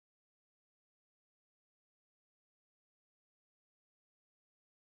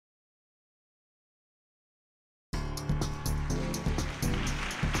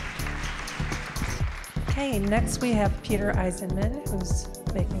Okay, next we have Peter Eisenman, who's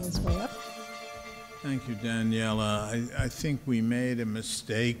making his way up. Thank you, Daniela. I think we made a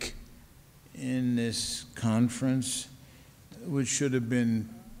mistake in this conference, which should have been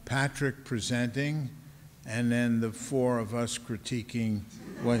Patrick presenting and then the four of us critiquing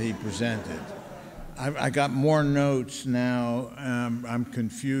what he presented. I got more notes now. I'm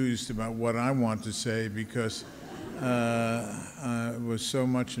confused about what I want to say because I was so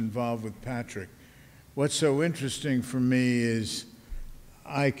much involved with Patrick. What's so interesting for me is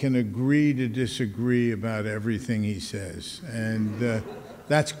I can agree to disagree about everything he says, and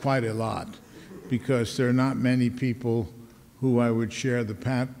that's quite a lot because there are not many people who I would share the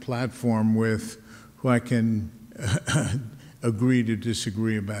platform with who I can agree to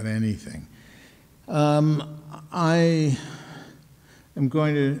disagree about anything. I am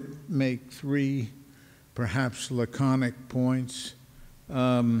going to make three perhaps laconic points.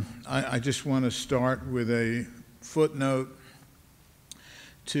 I just want to start with a footnote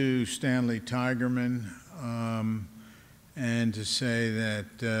to Stanley Tigerman and to say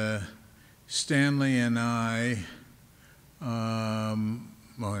that Stanley and I,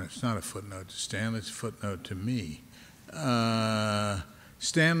 well, it's not a footnote to Stanley, it's a footnote to me.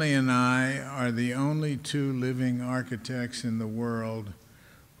 Stanley and I are the only two living architects in the world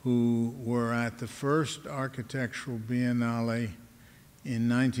who were at the first architectural Biennale in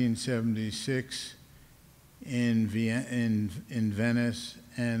 1976 in Venice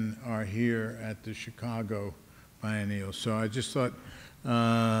and are here at the Chicago Biennial. So I just thought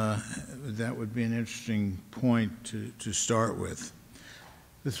that would be an interesting point to start with.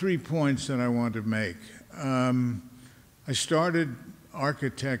 The 3 points that I want to make. I started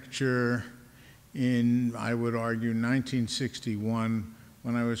architecture in, I would argue, 1961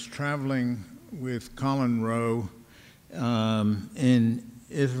 when I was traveling with Colin Rowe in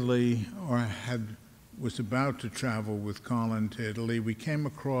Italy, or was about to travel with Colin to Italy. We came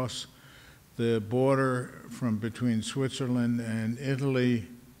across the border from between Switzerland and Italy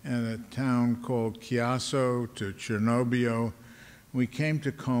in a town called Chiasso to Cernobbio. We came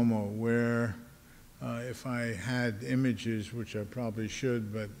to Como, where if I had images, which I probably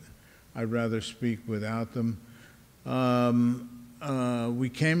should, but I'd rather speak without them, we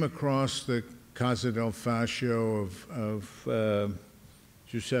came across the Casa del Fascio of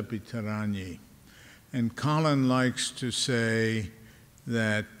Giuseppe Terragni. And Colin likes to say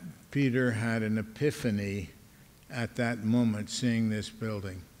that Peter had an epiphany at that moment seeing this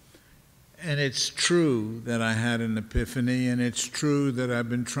building. And it's true that I had an epiphany, and it's true that I've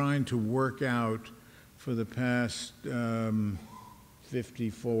been trying to work out for the past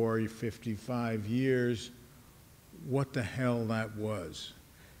 54, 55 years what the hell that was.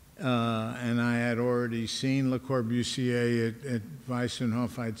 And I had already seen Le Corbusier at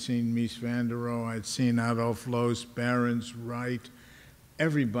Weissenhof, I'd seen Mies van der Rohe, I'd seen Adolf Loos, Behrens, Wright,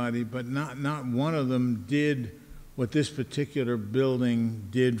 everybody, but not one of them did what this particular building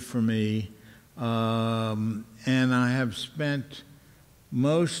did for me. And I have spent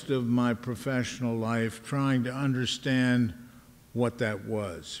most of my professional life trying to understand what that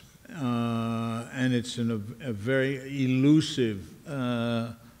was. And it's a very elusive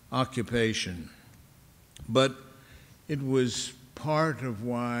occupation. But it was part of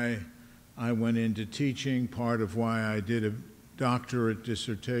why I went into teaching, part of why I did a doctorate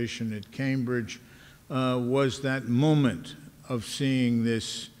dissertation at Cambridge, was that moment of seeing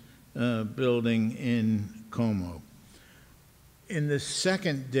this building in Como. In the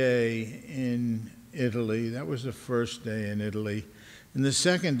second day in Italy, that was the first day in Italy, in the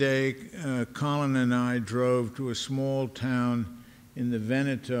second day, Colin and I drove to a small town in the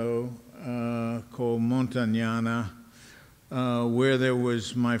Veneto called Montagnana, where there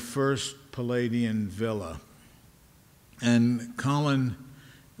was my first Palladian villa. And Colin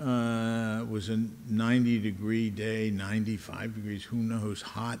was a 90-degree day, 95 degrees, who knows,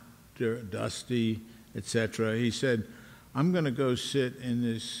 hot, dusty, etc. He said, I'm going to go sit in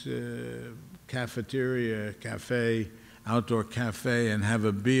this cafe, outdoor cafe, and have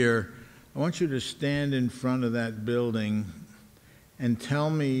a beer. I want you to stand in front of that building and tell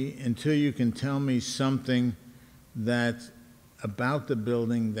me, until you can tell me something about the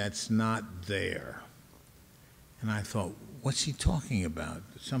building that's not there. And I thought, what's he talking about?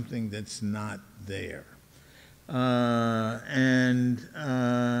 Something that's not there.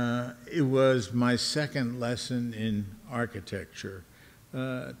 It was my second lesson in architecture,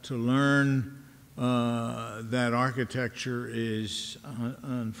 to learn that architecture is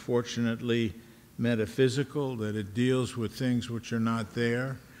unfortunately metaphysical, that it deals with things which are not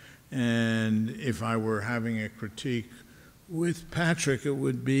there. And if I were having a critique with Patrick, it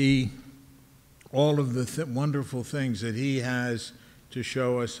would be all of the wonderful things that he has to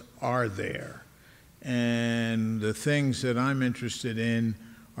show us are there. And the things that I'm interested in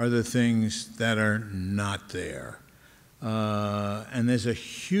are the things that are not there. And there's a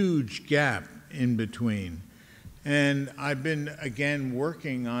huge gap in between. And I've been, again,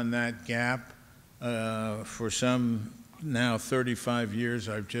 working on that gap for some now 35 years.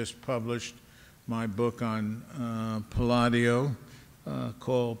 I've just published my book on Palladio,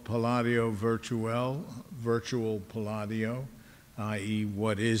 called Palladio Virtual Palladio, i.e.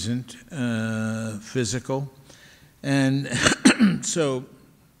 what isn't physical. And so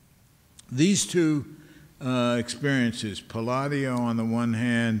these two experiences, Palladio on the one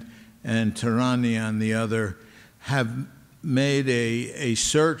hand and tyranny on the other, have made a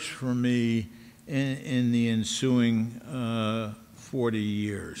search for me in the ensuing 40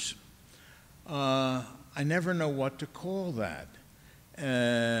 years. I never know what to call that.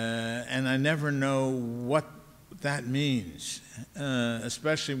 And I never know what that means,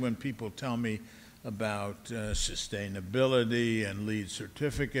 especially when people tell me about sustainability and LEED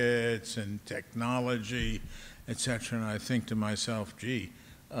certificates and technology, etc. And I think to myself, gee,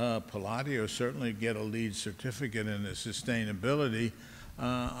 Palladio certainly get a LEED certificate in the sustainability.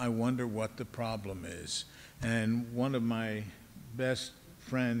 I wonder what the problem is. And one of my best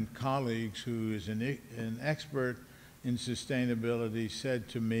friend colleagues, who is an expert in sustainability, said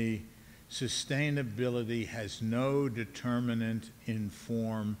to me, sustainability has no determinant in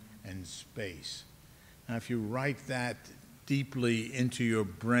form and space. Now, if you write that deeply into your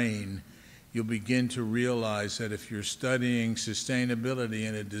brain, you'll begin to realize that if you're studying sustainability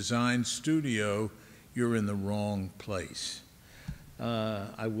in a design studio, you're in the wrong place.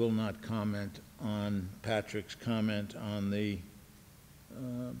 I will not comment on Patrick's comment on the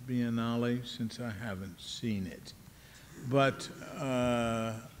Biennale, since I haven't seen it. But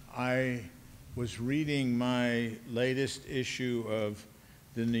I was reading my latest issue of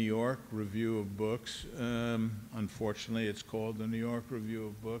the New York Review of Books. Unfortunately, it's called the New York Review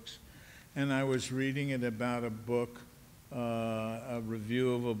of Books. And I was reading it about a book, a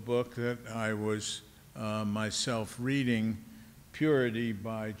review of a book that I was myself reading, Purity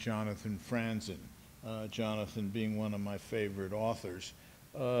by Jonathan Franzen, Jonathan being one of my favorite authors.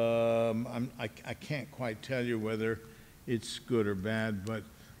 I can't quite tell you whether it's good or bad, but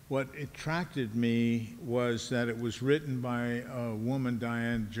what attracted me was that it was written by a woman,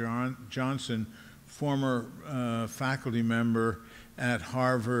 Diane Johnson, former faculty member at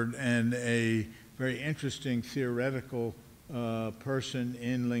Harvard and a very interesting theoretical person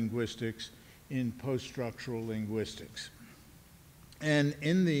in linguistics, in post-structural linguistics. And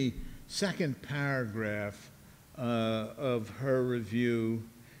in the second paragraph of her review,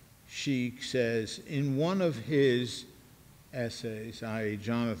 she says, in one of his essays, i.e.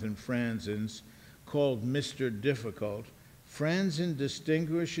 Jonathan Franzen's, called Mr. Difficult, Franzen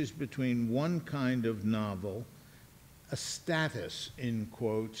distinguishes between one kind of novel, a status, in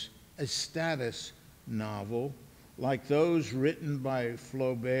quotes, a status novel, like those written by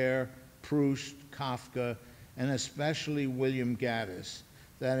Flaubert, Proust, Kafka, and especially William Gaddis,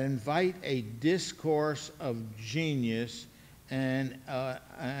 that invite a discourse of genius and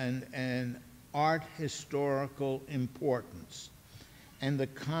art historical importance, and the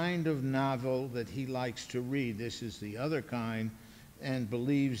kind of novel that he likes to read, this is the other kind, and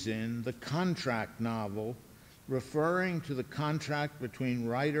believes in, the contract novel, referring to the contract between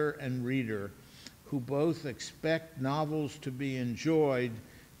writer and reader, who both expect novels to be enjoyed,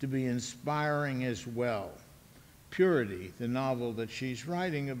 to be inspiring as well. Purity, the novel that she's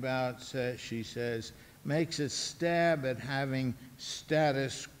writing about, she says, makes a stab at having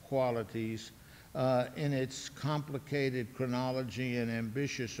status qualities in its complicated chronology and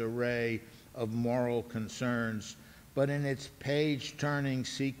ambitious array of moral concerns, but in its page-turning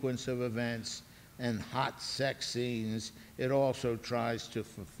sequence of events and hot sex scenes, it also tries to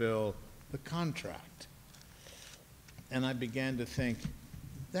fulfill the contract. And I began to think,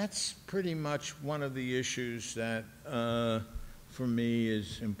 that's pretty much one of the issues that, for me,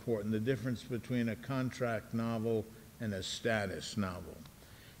 is important, the difference between a contract novel and a status novel.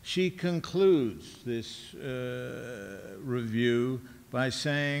 She concludes this review by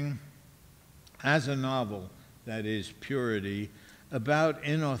saying, as a novel, that is Purity, about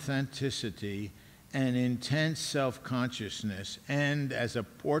inauthenticity and intense self-consciousness, and as a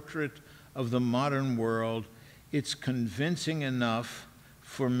portrait of the modern world, it's convincing enough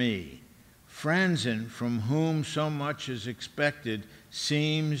for me. Franzen, from whom so much is expected,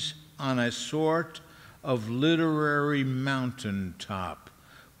 seems on a sort of literary mountaintop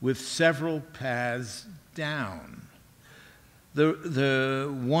with several paths down.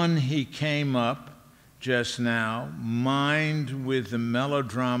 The one he came up just now, mined with the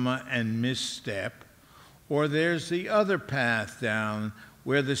melodrama and misstep, or there's the other path down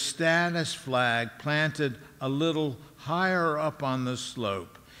where the status flag planted a little higher up on the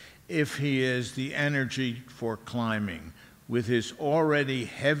slope, if he has the energy for climbing, with his already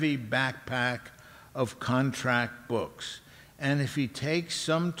heavy backpack of contract books, and if he takes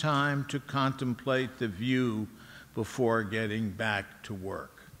some time to contemplate the view before getting back to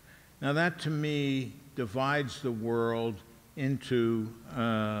work. Now that, to me, divides the world into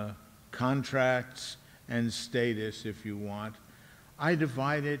contracts and status, if you want. I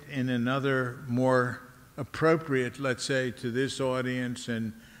divide it in another more appropriate, let's say, to this audience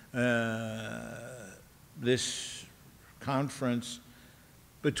and this conference,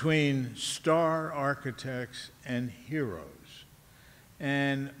 between star architects and heroes.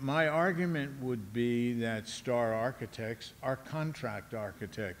 And my argument would be that star architects are contract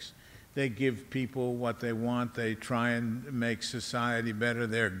architects. They give people what they want. They try and make society better.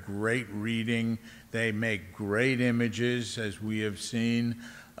 They're great reading. They make great images, as we have seen,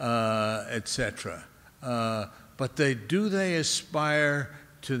 etc. But do they aspire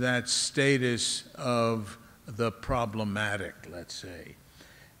to that status of the problematic, let's say?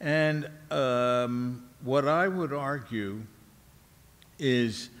 And what I would argue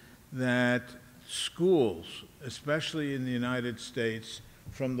is that schools, especially in the United States,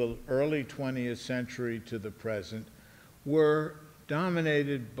 from the early 20th century to the present, were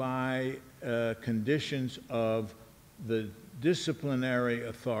dominated by conditions of the disciplinary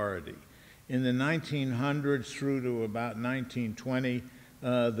authority. In the 1900s through to about 1920,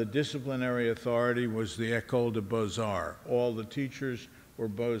 the disciplinary authority was the École de Beaux-Arts. All the teachers were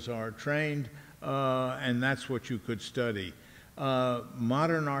Beaux-Arts trained, and that's what you could study.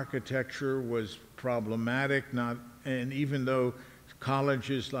 Modern architecture was problematic, and even though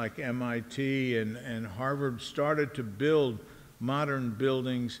colleges like MIT and Harvard started to build modern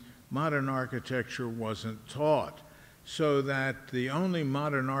buildings, modern architecture wasn't taught. So that the only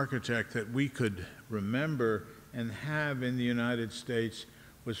modern architect that we could remember and have in the United States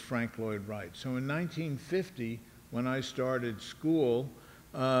was Frank Lloyd Wright. So in 1950, when I started school,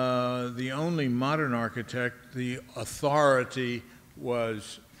 the only modern architect, the authority,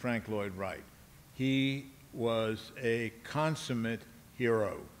 was Frank Lloyd Wright. He was a consummate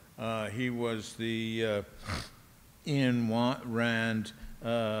hero. He was the Ayn Rand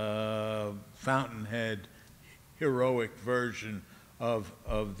fountainhead heroic version of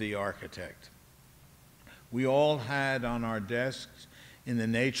the architect. We all had on our desks, in the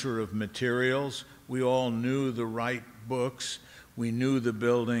nature of materials, we all knew the right books, we knew the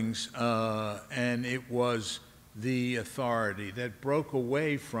buildings, and it was the authority that broke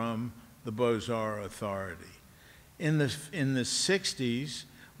away from the Beaux-Arts authority. In the 60s,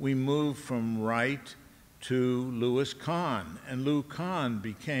 we moved from Wright to Louis Kahn, and Lou Kahn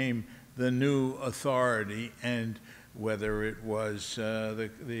became the new authority, and whether it was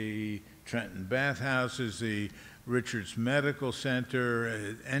the Trenton bathhouses, the Richards Medical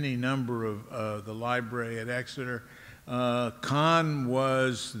Center, any number of the library at Exeter, Kahn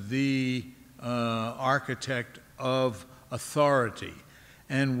was the architect of authority.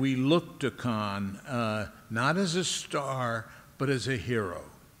 And we looked to Kahn not as a star, but as a hero.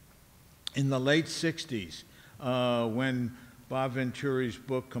 In the late 60s, when Bob Venturi's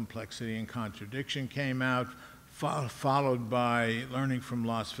book, Complexity and Contradiction, came out, followed by Learning from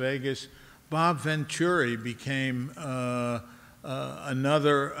Las Vegas, Bob Venturi became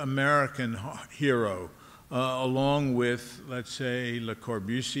another American hero, along with, let's say, Le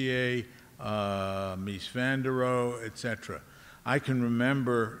Corbusier, Mies van der Rohe, etc. I can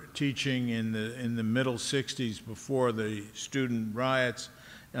remember teaching in the middle 60s, before the student riots,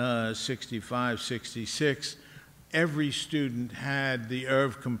 65, 66, every student had the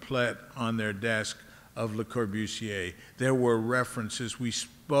oeuvre complète on their desk of Le Corbusier. There were references. We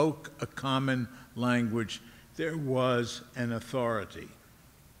spoke a common language. There was an authority.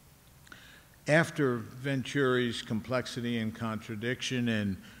 After Venturi's Complexity and Contradiction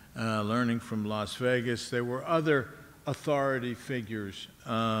and Learning from Las Vegas, there were other authority figures,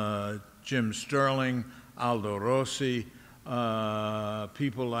 Jim Sterling, Aldo Rossi,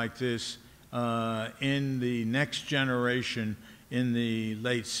 people like this in the next generation in the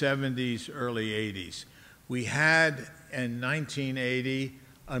late 70s, early 80s. We had, in 1980,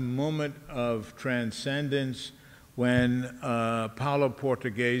 a moment of transcendence when Paolo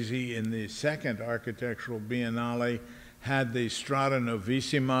Portoghese, in the second Architectural Biennale, had the Strada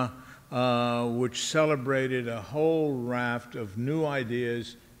Novissima, which celebrated a whole raft of new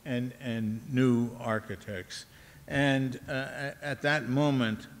ideas and new architects. And at that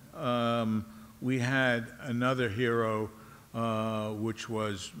moment, we had another hero, which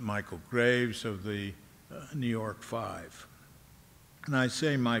was Michael Graves of the New York Five. And I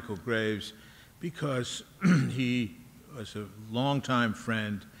say Michael Graves because he was a longtime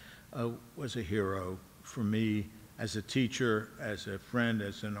friend, was a hero for me as a teacher, as a friend,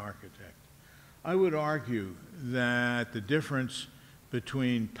 as an architect. I would argue that the difference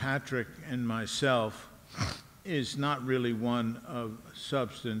between Patrick and myself is not really one of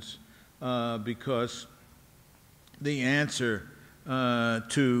substance, because the answer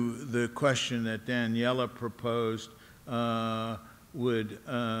to the question that Daniela proposed would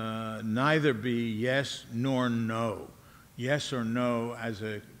neither be yes nor no. Yes or no as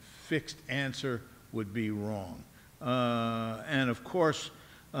a fixed answer would be wrong. And of course,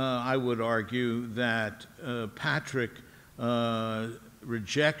 I would argue that Patrick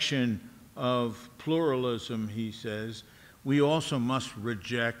rejection of pluralism, he says, we also must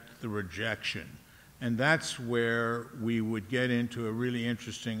reject the rejection. And that's where we would get into a really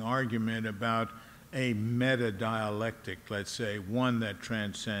interesting argument about a meta-dialectic, let's say, one that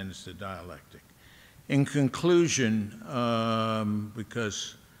transcends the dialectic. In conclusion,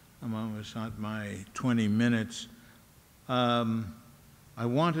 because I'm almost at my 20 minutes, I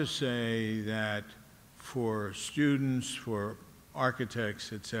want to say that for students, for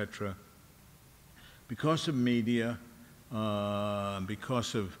architects, etc., because of media,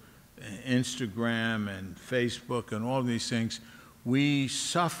 because of Instagram and Facebook and all these things, we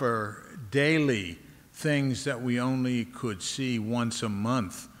suffer daily things that we only could see once a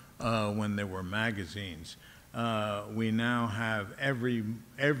month when there were magazines. We now have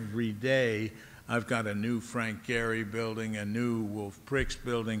every day, I've got a new Frank Gehry building, a new Wolf Prix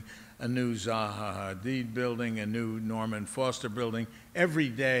building, a new Zaha Hadid building, a new Norman Foster building. Every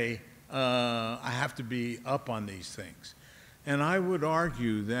day, I have to be up on these things. And I would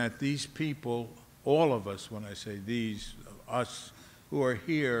argue that these people, all of us, when I say these, us who are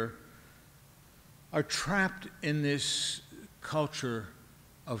here, are trapped in this culture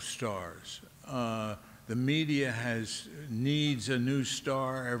of stars. The media needs a new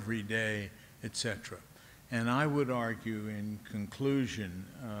star every day, etc. And I would argue in conclusion,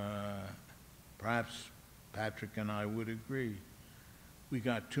 perhaps Patrick and I would agree, we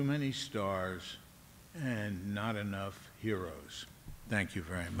got too many stars and not enough heroes. Thank you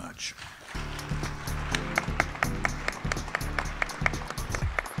very much.